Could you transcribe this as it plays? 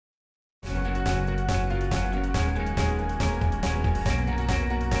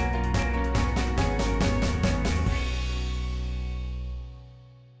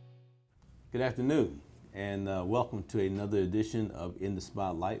Good afternoon, and welcome to another edition of In the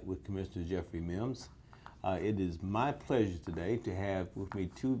Spotlight with Commissioner Jeffrey Mims. It is my pleasure today to have with me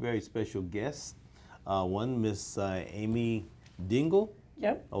two very special guests. One, Miss Amy Dingle.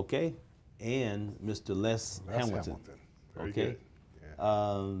 Yep. Okay, and Mr. Les Hamilton. Very okay. Good.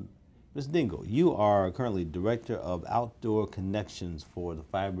 Yeah. Ms. Dingle, you are currently Director of Outdoor Connections for the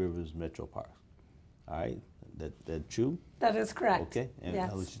FiveRivers MetroParks. All right, that true? That is correct. Okay, and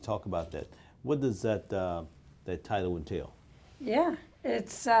yes. I'll let you talk about that. What does that title entail? Yeah,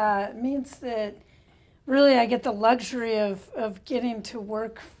 it's means that really I get the luxury of getting to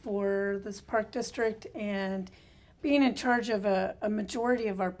work for this park district and being in charge of a majority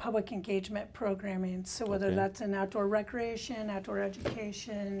of our public engagement programming. So whether that's in outdoor recreation, outdoor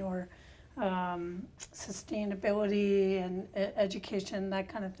education, or sustainability and education, that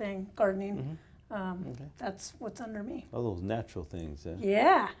kind of thing, gardening. That's what's under me. All those natural things.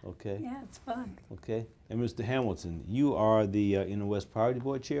 Yeah. Okay. Yeah, it's fun. Okay. And Mr. Hamilton, you are the Innerwest Priority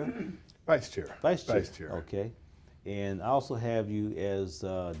Board Chair? Vice Chair. Vice Chair. Vice Chair. Okay. And I also have you as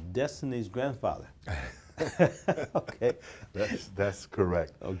Destiny's grandfather. Okay. That's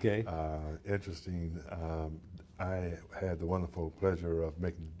correct. Okay. Interesting. I had the wonderful pleasure of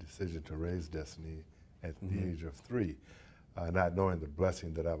making the decision to raise Destiny at the age of 3. Not knowing the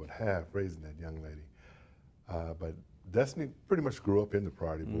blessing that I would have raising that young lady. But Destiny pretty much grew up in the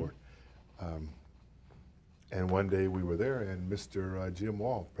Priority Board. And one day we were there and Mr. Jim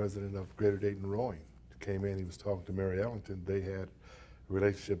Wall, president of Greater Dayton Rowing, came in. He was talking to Mary Ellington. They had a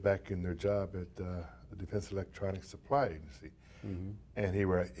relationship back in their job at the Defense Electronics Supply Agency. And he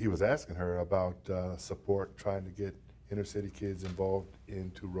was asking her about support, trying to get inner city kids involved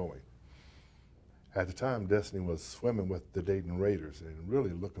into rowing. At the time, Destiny was swimming with the Dayton Raiders and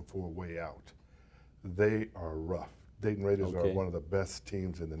really looking for a way out. They are rough. Dayton Raiders are one of the best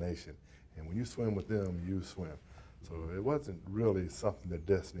teams in the nation. And when you swim with them, you swim. So it wasn't really something that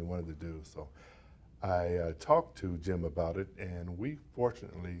Destiny wanted to do. So I talked to Jim about it, and we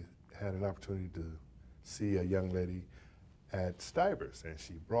fortunately had an opportunity to see a young lady at Stivers, and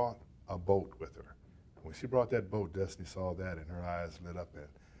she brought a boat with her. When she brought that boat, Destiny saw that, and her eyes lit up, and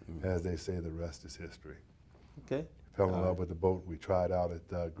as they say, the rest is history. Okay. Fell in love with the boat. We tried out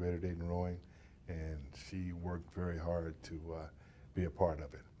at Greater Dayton Rowing, and she worked very hard to be a part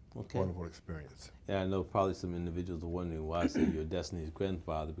of it. Okay. Wonderful experience. Yeah, I know probably some individuals are wondering why I say you're Destiny's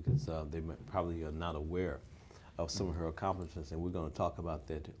grandfather, because they probably are not aware of some of her accomplishments, and we're going to talk about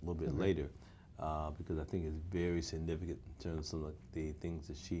that a little bit later, because I think it's very significant in terms of some of the things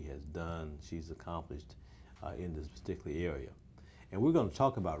that she has done, she's accomplished in this particular area. And we're going to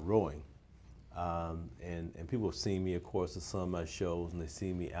talk about rowing, and people have seen me, of course, at some of my shows, and they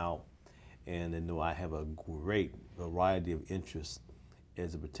see me out, and they know I have a great variety of interests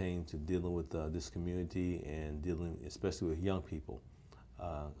as it pertains to dealing with this community and dealing especially with young people.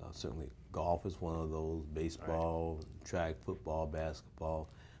 Certainly golf is one of those, baseball, track, football, basketball,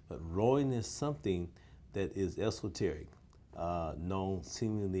 but rowing is something that is esoteric, known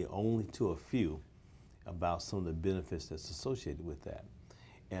seemingly only to a few about some of the benefits that's associated with that.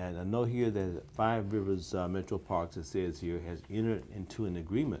 And I know here that FiveRivers MetroParks, it says here, has entered into an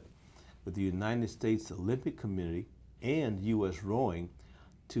agreement with the United States Olympic Committee and U.S. Rowing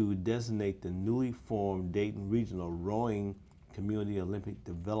to designate the newly formed Dayton Regional Rowing Community Olympic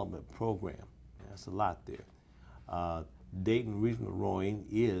Development Program. That's a lot there. Dayton Regional Rowing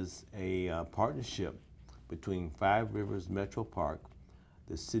is a partnership between FiveRivers MetroPark,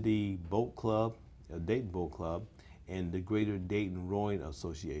 the City Boat Club, Dayton Boat Club, and the Greater Dayton Rowing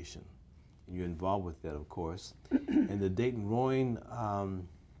Association. And you're involved with that, of course. And the Dayton Rowing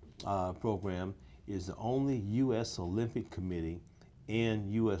program is the only U.S. Olympic Committee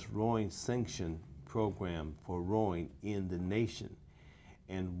and U.S. Rowing sanctioned program for rowing in the nation,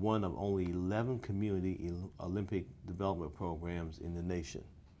 and one of only 11 community Olympic development programs in the nation.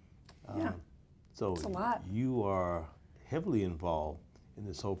 Yeah, so it's a lot. You are heavily involved in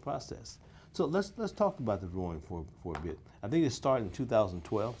this whole process. So let's talk about the rowing for a bit. I think it started in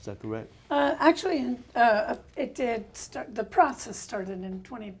 2012. Is that correct? Actually, it did start. The process started in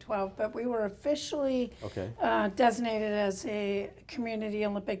 2012, but we were officially designated as a Community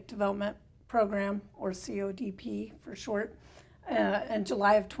Olympic Development Program, or CODP for short, in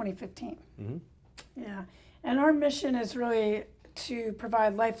July of 2015. Yeah, and our mission is really to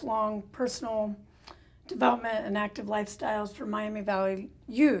provide lifelong personal development and active lifestyles for Miami Valley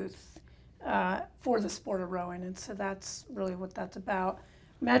youth. For the sport of rowing, and so that's really what that's about.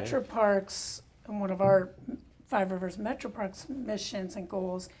 MetroParks, and one of our FiveRivers MetroParks missions and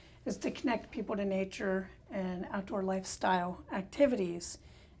goals is to connect people to nature and outdoor lifestyle activities.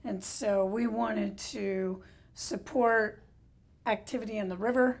 And so we wanted to support activity in the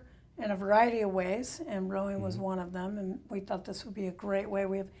river in a variety of ways, and rowing was one of them. And we thought this would be a great way.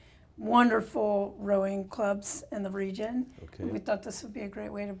 We have wonderful rowing clubs in the region. Okay. And we thought this would be a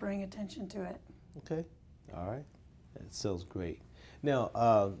great way to bring attention to it. Okay. All right. That sounds great.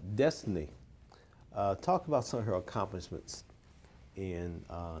 Now, Destiny, talk about some of her accomplishments in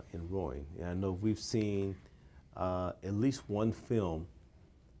rowing. And I know we've seen at least one film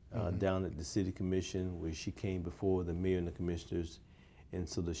down at the City Commission where she came before the mayor and the commissioners and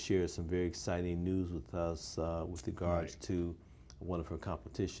sort of shared some very exciting news with us with regards to one of her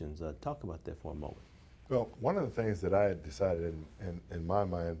competitions. Talk about that for a moment. Well, one of the things that I had decided in my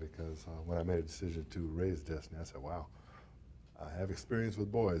mind, because when I made a decision to raise Destiny, I said, wow, I have experience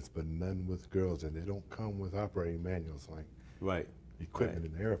with boys, but none with girls, and they don't come with operating manuals like equipment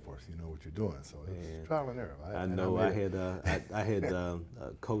in the Air Force. You know what you're doing, so it's trial and error. I know. I had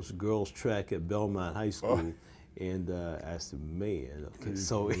coached girls track at Belmont High School, and I said, man, okay,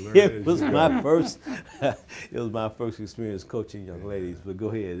 so it was my first. It was my first experience coaching young ladies. But go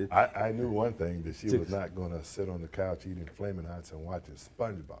ahead. I knew one thing, that she was not going to sit on the couch eating Flamin' Hots and watching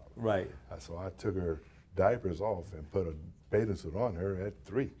SpongeBob. Right. So I took her diapers off and put a bathing suit on her at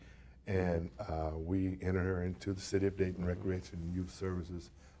 3. And we entered her into the City of Dayton Recreation and Youth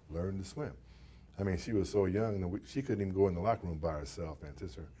Services, learned to swim. I mean, she was so young that she couldn't even go in the locker room by herself. And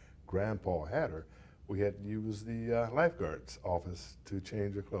since her grandpa had her, we had to use the lifeguard's office to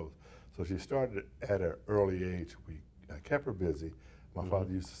change her clothes. So she started at an early age. We kept her busy. My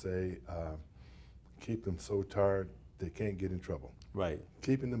father used to say, keep them so tired they can't get in trouble. Right.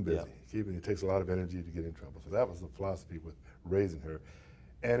 Keeping them busy. It takes a lot of energy to get in trouble. So that was the philosophy with raising her.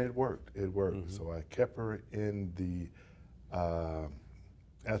 And it worked. It worked. So I kept her in the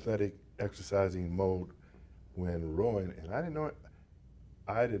athletic exercising mode when rowing, and I didn't know it.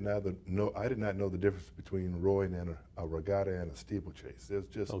 I did not know the difference between rowing and a regatta and a steeplechase. It was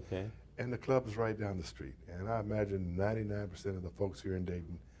just and the club is right down the street. And I imagine 99% of the folks here in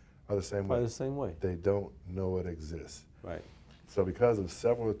Dayton are the same way. Probably the same way. They don't know it exists. Right. So because of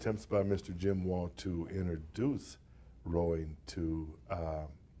several attempts by Mr. Jim Wall to introduce rowing to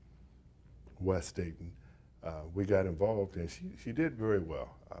West Dayton, we got involved, and she did very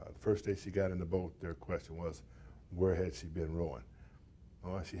well. The first day she got in the boat, their question was, where had she been rowing?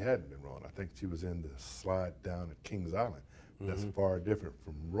 Well, she hadn't been rowing. I think she was in the slide down at Kings Island. That's far different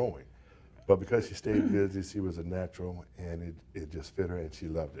from rowing. But because she stayed busy, she was a natural, and it just fit her, and she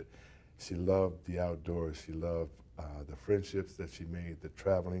loved it. She loved the outdoors. She loved the friendships that she made, the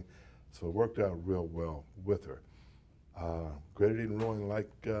traveling. So it worked out real well with her. Greater Dayton Rowing, like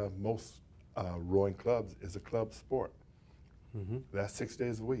most rowing clubs, is a club sport. That's 6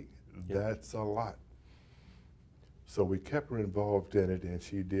 days a week. That's a lot. So we kept her involved in it, and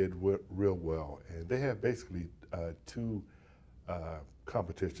she did real well. And they have basically 2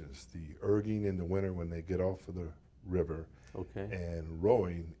 competitions: the erging in the winter when they get off of the river, and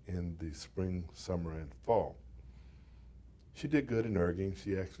rowing in the spring, summer, and fall. She did good in erging.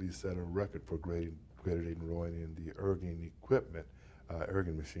 She actually set a record for Greater Dayton Rowing in the erging equipment,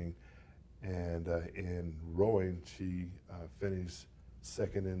 erging machine. And in rowing, she finished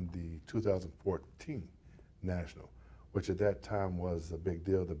second in the 2014 National, which at that time was a big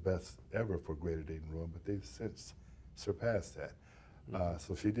deal, the best ever for Greater Dayton Rowing, but they've since surpassed that.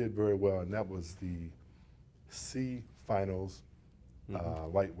 So she did very well, and that was the C finals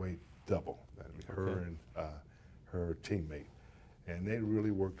lightweight double. Her and her teammate. And they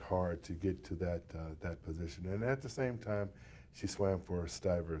really worked hard to get to that position. And at the same time, she swam for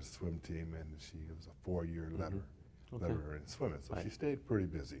Stiver's swim team, and she was a 4-year lever in swimming. So she stayed pretty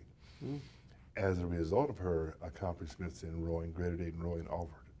busy. As a result of her accomplishments in rowing, Greater Dayton Rowing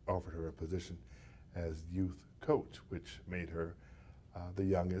offered her a position as youth coach, which made her the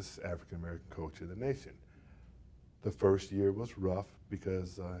youngest African-American coach in the nation. The first year was rough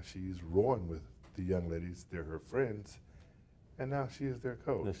because she's rowing with the young ladies. They're her friends, and now she is their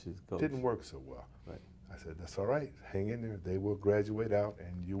coach. Now she's coach. Didn't work so well. Right. I said, that's all right. Hang in there. They will graduate out,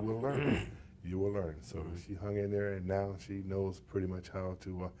 and you will learn. You will learn. So she hung in there, and now she knows pretty much how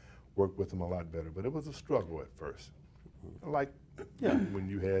to work with them a lot better. But it was a struggle at first. Like when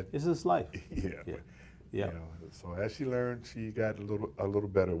you had... It's just life. You know, so as she learned, she got a little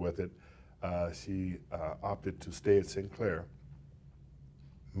better with it. She opted to stay at Sinclair,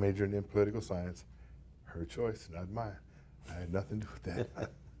 majoring in political science. Her choice, not mine. I had nothing to do with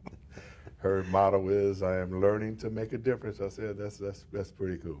that. Her motto is, I am learning to make a difference. I said, that's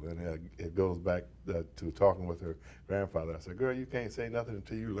pretty cool. And it goes back to talking with her grandfather. I said, girl, you can't say nothing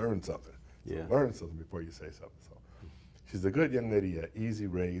until you learn something. So learn something before you say something. So she's a good young lady, easy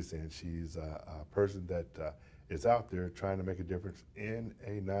raised, and she's a person that is out there trying to make a difference in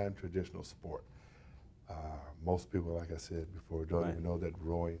a non-traditional sport. Most people, like I said before, don't even know that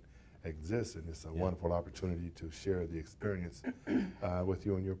rowing exists, and it's a wonderful opportunity to share the experience with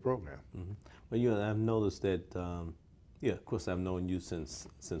you and your program. Well, you know, I've noticed that, yeah, of course, I've known you since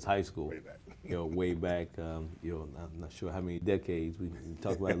high school. Way back. You know, way back, you know, I'm not sure how many decades. We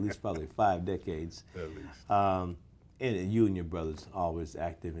talked about at least probably 5 decades. At least. And you and your brothers always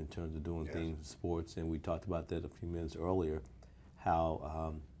active in terms of doing things in sports, and we talked about that a few minutes earlier,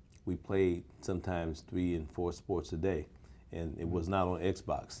 how we played sometimes 3 and 4 sports a day, and it was not on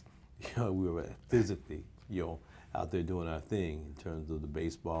Xbox. You know, we were physically, you know, out there doing our thing in terms of the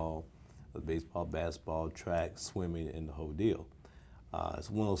baseball, basketball, track, swimming, and the whole deal. It's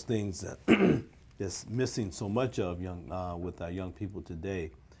one of those things that that's missing so much of with our young people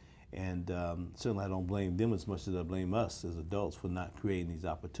today. And certainly I don't blame them as much as I blame us as adults for not creating these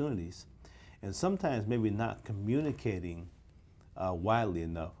opportunities. And sometimes maybe not communicating widely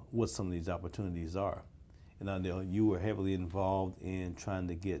enough what some of these opportunities are. And I know you were heavily involved in trying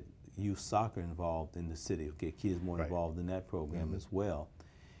to get youth soccer involved in the city, get kids more involved in that program as well.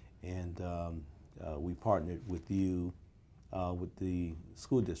 And we partnered with you with the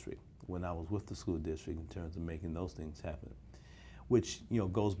school district when I was with the school district in terms of making those things happen, which, you know,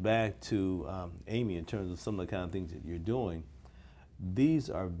 goes back to Amy in terms of some of the kind of things that you're doing. These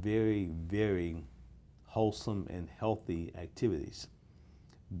are very, very wholesome and healthy activities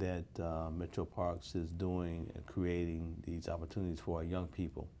that MetroParks is doing and creating these opportunities for our young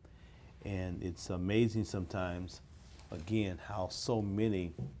people. And it's amazing sometimes, again, how so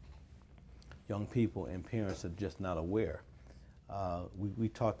many young people and parents are just not aware. We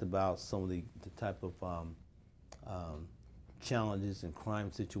talked about some of the type of challenges and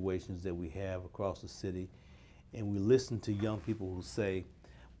crime situations that we have across the city, and we listen to young people who say,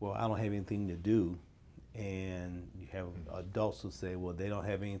 well, I don't have anything to do, and you have adults who say, well, they don't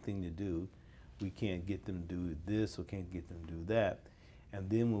have anything to do, we can't get them to do this or can't get them to do that. And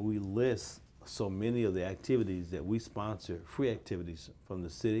then when we list so many of the activities that we sponsor, free activities from the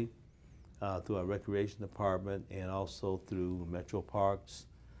city, through our recreation department and also through MetroParks,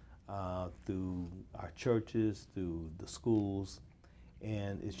 through our churches, through the schools,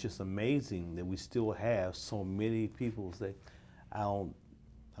 and it's just amazing that we still have so many people say, I don't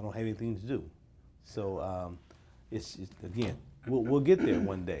have anything to do. So it's again, we'll get there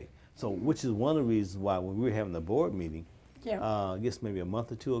one day. So which is one of the reasons why when we were having the board meeting, I guess maybe a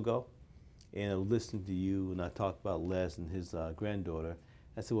month or 2 ago, and I was listening to you and I talked about Les and his granddaughter.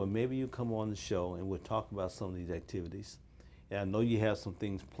 I said, well, maybe you come on the show and we'll talk about some of these activities. And I know you have some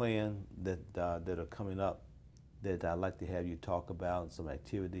things planned that are coming up that I'd like to have you talk about, some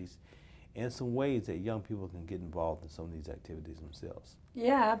activities and some ways that young people can get involved in some of these activities themselves.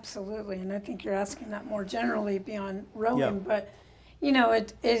 Yeah, absolutely. And I think you're asking that more generally beyond rowing, but you know,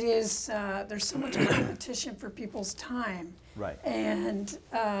 it is, there's so much competition for people's time. Right. And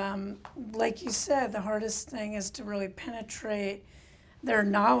like you said, the hardest thing is to really penetrate their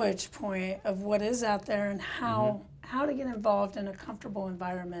knowledge point of what is out there and how to get involved in a comfortable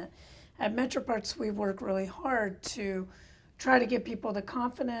environment. At MetroParks, we work really hard to try to give people the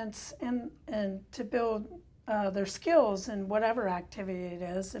confidence and to build their skills in whatever activity it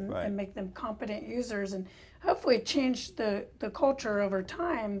is and make them competent users and hopefully change the culture over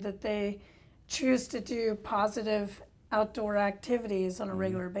time that they choose to do positive outdoor activities on a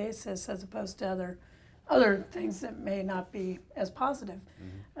regular basis as opposed to other things that may not be as positive.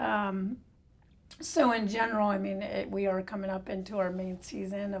 So in general, I mean, we are coming up into our main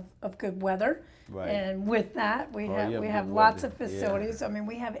season of good weather. And with that, we have lots of facilities. I mean,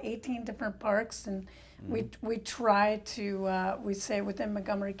 we have 18 different parks, and we try to, we say within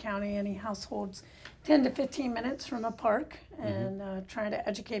Montgomery County, any households 10 to 15 minutes from a park, and trying to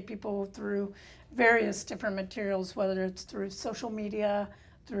educate people through various different materials, whether it's through social media,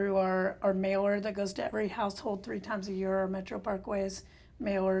 through our mailer that goes to every household 3 times a year, our Metro Parkways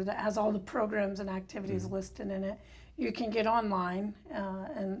mailer that has all the programs and activities listed in it. You can get online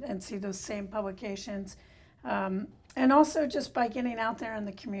and see those same publications. And also just by getting out there in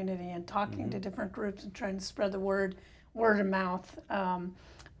the community and talking to different groups and trying to spread the word of mouth.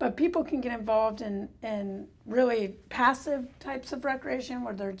 But people can get involved in really passive types of recreation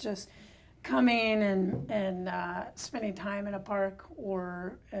where they're just coming and spending time in a park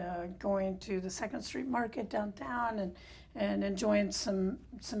or going to the 2nd Street Market downtown and enjoying some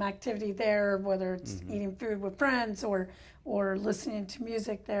activity there, whether it's eating food with friends or listening to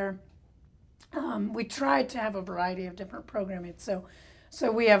music there. We try to have a variety of different programming. So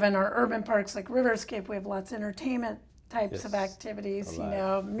we have in our urban parks like Riverscape, we have lots of entertainment types of activities, you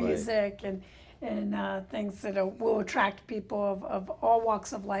know, music and things that will attract people of all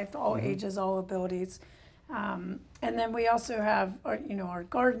walks of life, all ages, all abilities. And then we also have our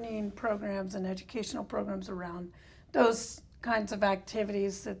gardening programs and educational programs around those kinds of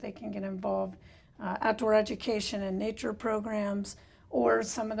activities that they can get involved. Outdoor education and nature programs, or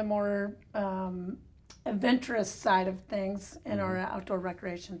some of the more adventurous side of things in our outdoor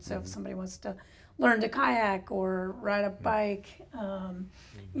recreation. So if somebody wants to learn to kayak or ride a bike,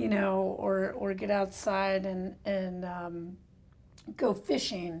 you know, or get outside and go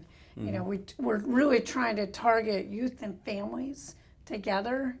fishing, you know, we're really trying to target youth and families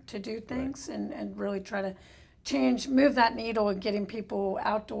together to do things and really try to move that needle of getting people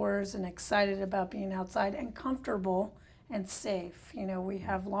outdoors and excited about being outside and comfortable and safe. You know, we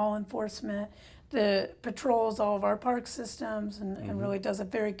have law enforcement that patrols all of our park systems and really does a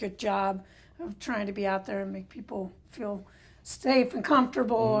very good job of trying to be out there and make people feel safe and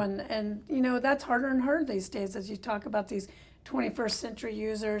comfortable. And you know, that's harder and harder these days as you talk about these 21st century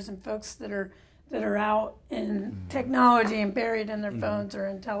users and folks that are out in technology and buried in their phones or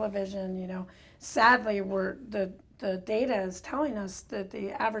in television. You know, sadly, the data is telling us that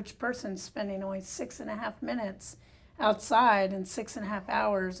the average person's spending only 6.5 minutes outside and 6.5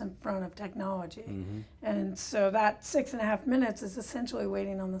 hours in front of technology. And so that 6.5 minutes is essentially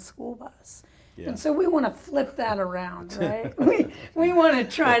waiting on the school bus. And so we want to flip that around, right? we want to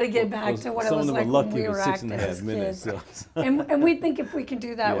try to get back to what it was like when we were active as kids. And we think if we can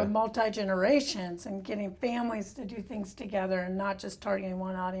do that with multi-generations and getting families to do things together and not just targeting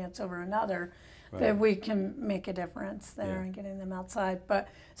one audience over another, that we can make a difference there in getting them outside. But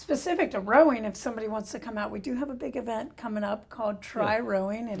specific to rowing, if somebody wants to come out, we do have a big event coming up called Try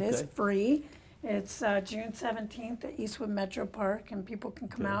Rowing. It is free. It's June 17th at Eastwood Metro Park, and people can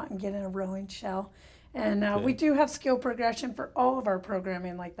come out and get in a rowing shell. And we do have skill progression for all of our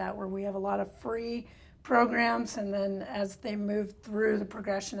programming like that, where we have a lot of free programs, and then as they move through the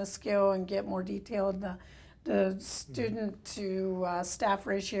progression of skill and get more detailed, the student to staff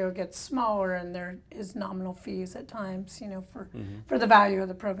ratio gets smaller, and there is nominal fees at times, you know, for the value of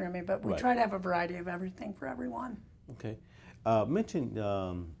the programming. But we try to have a variety of everything for everyone. Okay. Mention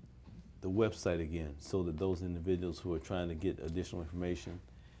the website again, so that those individuals who are trying to get additional information,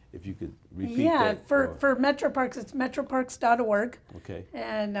 if you could repeat that. Yeah, for MetroParks, it's metroparks.org. Okay.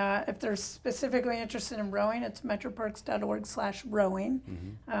 And if they're specifically interested in rowing, it's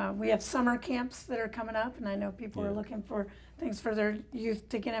metroparks.org/rowing. We have summer camps that are coming up, and I know people are looking for things for their youth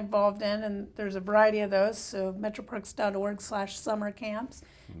to get involved in, and there's a variety of those. So metroparks.org/summer camps,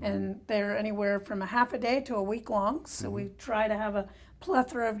 and they're anywhere from a half a day to a week long. So we try to have a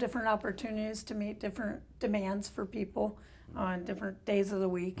plethora of different opportunities to meet different demands for people on different days of the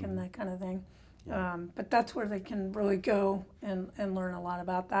week and that kind of thing. But that's where they can really go and learn a lot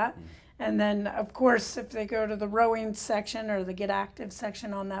about that. And then, of course, if they go to the rowing section or the Get Active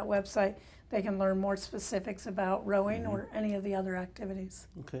section on that website, they can learn more specifics about rowing or any of the other activities.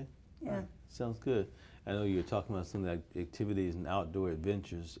 Okay. Yeah. Right. Sounds good. I know you're talking about some of the activities and outdoor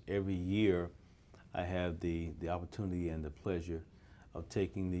adventures. Every year, I have the opportunity and the pleasure of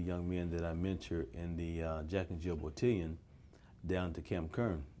taking the young men that I mentor in the Jack and Jill Botillion down to Camp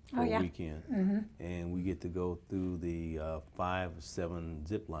Kern for a weekend. And we get to go through the 5 or 7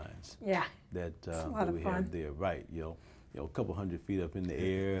 zip lines that we have there. Right, you know, a couple 100 feet up in the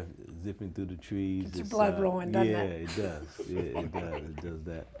air, zipping through the trees. Gets your blood rolling, doesn't it? Yeah, it does. It does. It does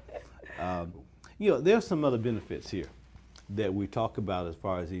that. You know, there's some other benefits here that we talk about as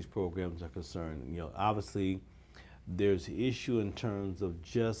far as these programs are concerned. You know, obviously, there's the issue in terms of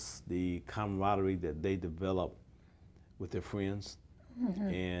just the camaraderie that they develop with their friends,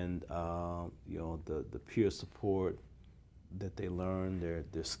 and you know, the peer support that they learn, their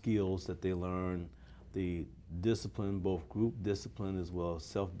skills that they learn, the discipline, both group discipline as well as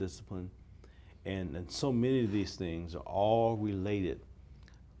self-discipline, and so many of these things are all related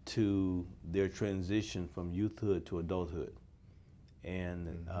to their transition from youthhood to adulthood.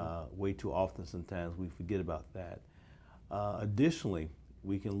 And way too often sometimes we forget about that. Additionally,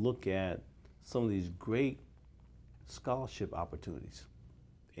 we can look at some of these great scholarship opportunities.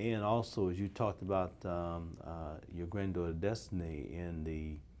 And also, as you talked about your granddaughter Destiny and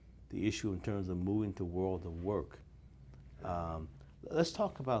the issue in terms of moving to world of work. Let's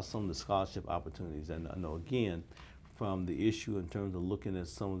talk about some of the scholarship opportunities. And I know, again, from the issue in terms of looking at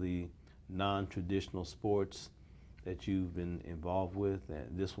some of the non-traditional sports that you've been involved with,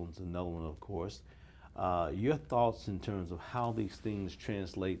 and this one's another one, of course. Your thoughts in terms of how these things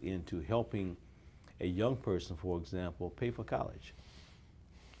translate into helping a young person, for example, pay for college?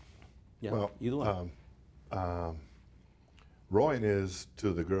 Yeah, well, either way. Rowing is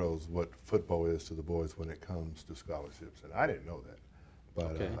to the girls what football is to the boys when it comes to scholarships, and I didn't know that.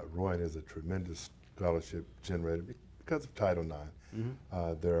 But Okay. Rowing is a tremendous scholarship generator because of Title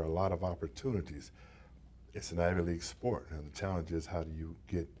IX. There are a lot of opportunities. It's an Ivy League sport, and the challenge is how do you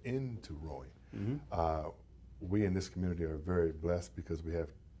get into rowing? We in this community are very blessed because we have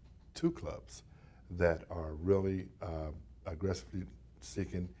 2 clubs that are really aggressively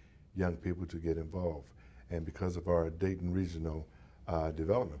seeking young people to get involved. And because of our Dayton Regional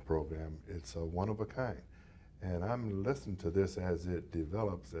Development Program, it's one of a kind. And I'm listening to this as it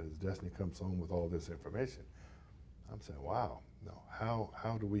develops, as Destiny comes home with all this information. I'm saying, wow, no,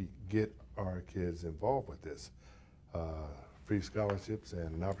 how do we get our kids involved with this? Free scholarships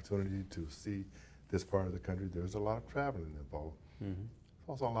and an opportunity to see this part of the country. There's a lot of traveling involved. There's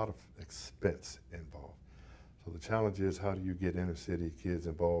also a lot of expense involved. So the challenge is how do you get inner city kids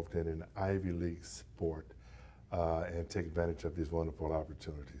involved in an Ivy League sport and take advantage of these wonderful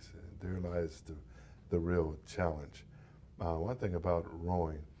opportunities. And there lies the real challenge. One thing about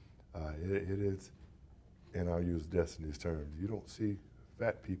rowing, it is, and I'll use Destiny's terms, you don't see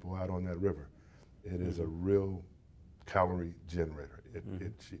fat people out on that river. It is a real calorie generator.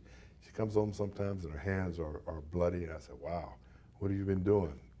 She comes home sometimes and her hands are bloody, and I said, wow, what have you been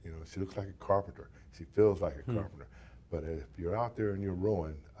doing? You know, she looks like a carpenter. She feels like a carpenter. But if you're out there and you're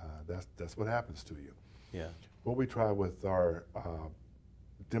rowing, that's what happens to you. Yeah. What we try with our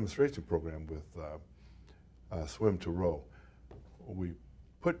demonstration program with Swim to Row, we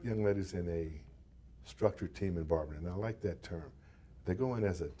put young ladies in a structured team environment, and I like that term. They go in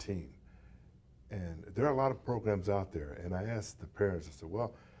as a team. And there are a lot of programs out there, and I asked the parents, I said,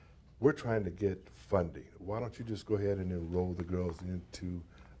 well, we're trying to get funding. Why don't you just go ahead and enroll the girls into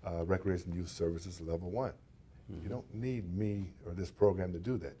Recreation Youth Services Level 1? You don't need me or this program to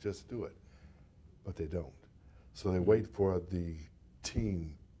do that, just do it. But they don't. So they wait for the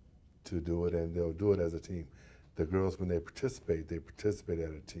team to do it, and they'll do it as a team. The girls, when they participate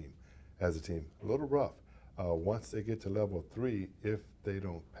as a team. A little rough. Once they get to Level 3, if they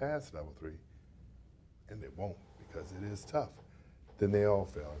don't pass Level 3, and they won't because it is tough, then they all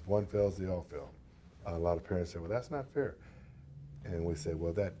fail. If one fails, they all fail. A lot of parents say, well, that's not fair. And we say,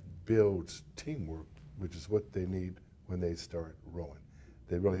 well, that builds teamwork, which is what they need when they start rowing.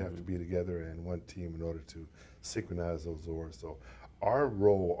 They really have to be together in one team in order to synchronize those oars. So our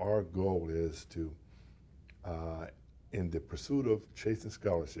role, our goal is to, in the pursuit of chasing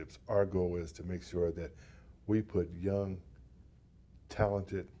scholarships, our goal is to make sure that we put young,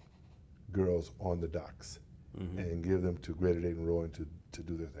 talented girls on the docks and give them to Greater Dayton Rowing to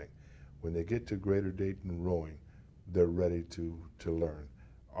do their thing. When they get to Greater Dayton Rowing, they're ready to learn.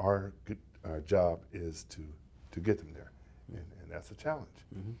 Our job is to get them there, and that's a challenge.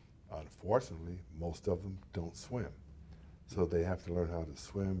 Unfortunately, most of them don't swim, so they have to learn how to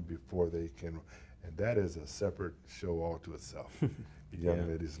swim before they can, and that is a separate show all to itself. Young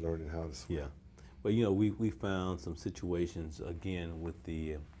ladies learning how to swim. Yeah, well, you know, we found some situations again with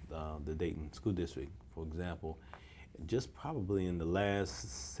the Dayton School District, for example, just probably in the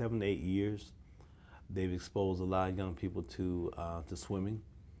last 7 to 8 years, they've exposed a lot of young people to swimming.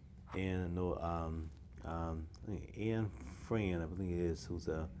 And I know Anne Friend, I think it is, who's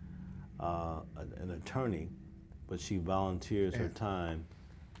an attorney, but she volunteers her time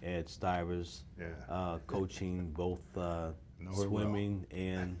at FiveRivers, coaching both swimming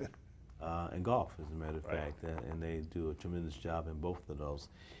and golf, as a matter of fact, and they do a tremendous job in both of those.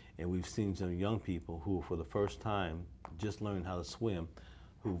 And we've seen some young people who, for the first time, just learned how to swim,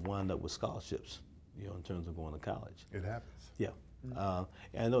 who wound up with scholarships, you know, in terms of going to college. It happens. Yeah.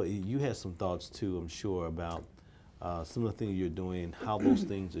 And I know you had some thoughts too, I'm sure, about some of the things you're doing, how those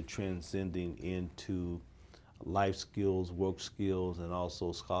things are transcending into life skills, work skills, and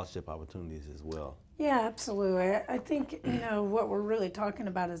also scholarship opportunities as well. Yeah, absolutely. I think, you know, what we're really talking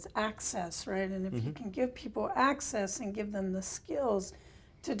about is access, right? And if you can give people access and give them the skills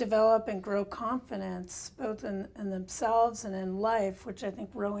to develop and grow confidence, both in themselves and in life, which I think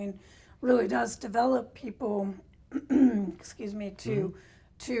rowing really does develop people, excuse me, to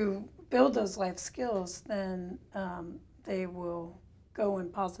build those life skills, then they will go in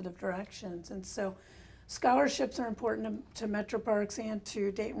positive directions. And so scholarships are important to MetroParks and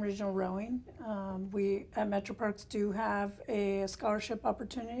to Dayton Regional Rowing. We at MetroParks do have a scholarship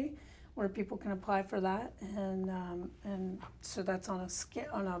opportunity where people can apply for that, and so that's on a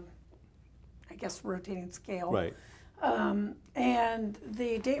scale, I guess, rotating scale. Right. And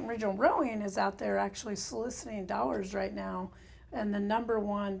the Dayton Regional Rowing is out there actually soliciting dollars right now, and the number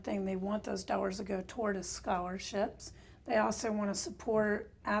one thing they want those dollars to go toward is scholarships. They also want to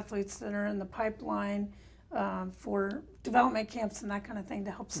support athletes that are in the pipeline for development camps and that kind of thing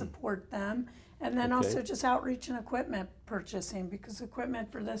to help support them. And then also just outreach and equipment purchasing, because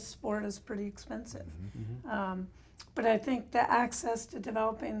equipment for this sport is pretty expensive. But I think the access to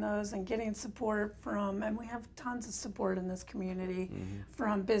developing those and getting support from, and we have tons of support in this community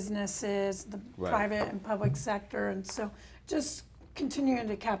from businesses, the private and public sector, and so just continuing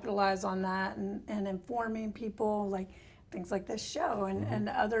to capitalize on that and informing people, like things like this show and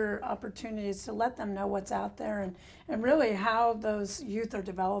other opportunities to let them know what's out there and really how those youth are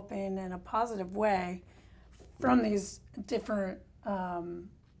developing in a positive way from these different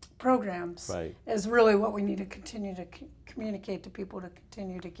programs is really what we need to continue to communicate to people, to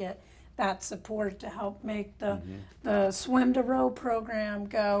continue to get that support to help make the swim to row program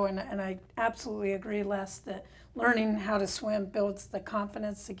go. And I absolutely agree, Les, that learning how to swim builds the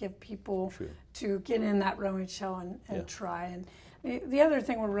confidence to give people to get in that rowing show and try. And the other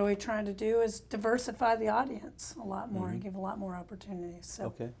thing we're really trying to do is diversify the audience a lot more and give a lot more opportunities.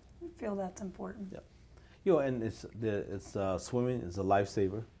 So I feel that's important. You know, and it's swimming is a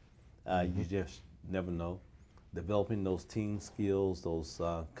lifesaver. You just never know. Developing those team skills, those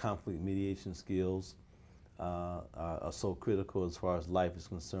conflict mediation skills are so critical as far as life is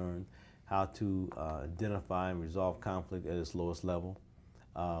concerned. How to identify and resolve conflict at its lowest level.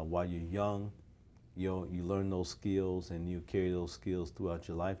 While you're young, you learn those skills and you carry those skills throughout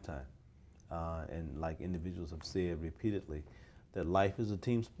your lifetime. And like individuals have said repeatedly, that life is a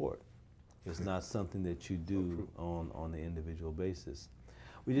team sport. It's not something that you do on an individual basis.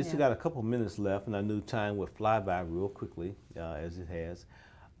 We just got a couple minutes left, and I knew time would fly by real quickly, as it has.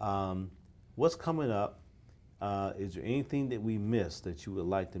 What's coming up? Is there anything that we missed that you would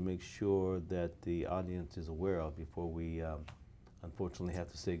like to make sure that the audience is aware of before we unfortunately have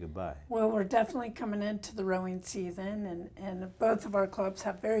to say goodbye? Well, we're definitely coming into the rowing season, and both of our clubs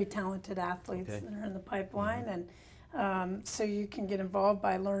have very talented athletes that are in the pipeline. And so you can get involved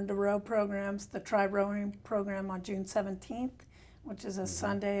by Learn to Row programs. The Try Rowing program on June 17th, which is a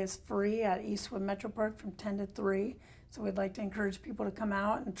Sunday, is free at Eastwood MetroPark from 10 to 3. So we'd like to encourage people to come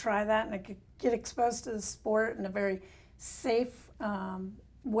out and try that and get exposed to the sport in a very safe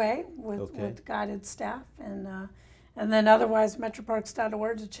way with guided staff. And then otherwise,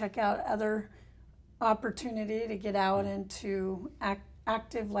 metroparks.org to check out other opportunity to get out into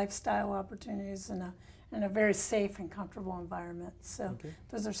active lifestyle opportunities in a very safe and comfortable environment. So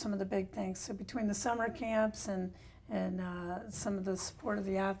those are some of the big things. So between the summer camps and some of the support of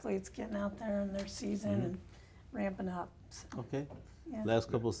the athletes getting out there in their season and ramping up. So,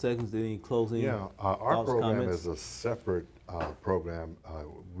 Last couple of seconds, any closing our program comments? is a separate program.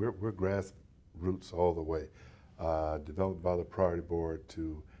 We're grassroots all the way, developed by the Priority Board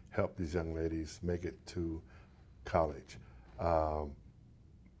to help these young ladies make it to college.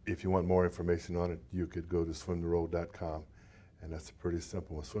 If you want more information on it, you could go to swimtheroad.com, and that's pretty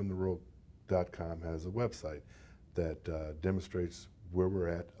simple. Swimtheroad.com has a website that demonstrates where we're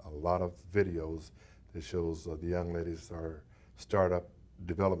at, a lot of videos that shows the young ladies, our startup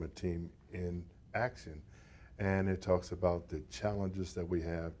development team in action, and it talks about the challenges that we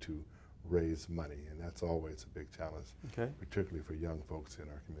have to raise money, and that's always a big challenge, particularly for young folks in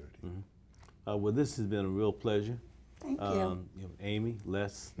our community. Well, this has been a real pleasure. Thank you. Amy,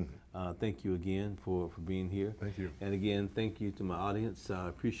 Les, thank you again for being here. Thank you. And again, thank you to my audience. I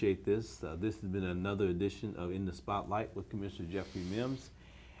appreciate this. This has been another edition of In the Spotlight with Commissioner Jeffrey Mims.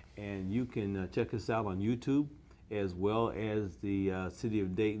 And you can check us out on YouTube as well as the City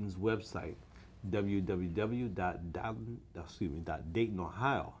of Dayton's website,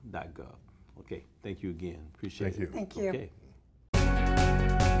 www.daytonohio.gov. Okay, thank you again. Appreciate it. Thank you. Thank you. Okay.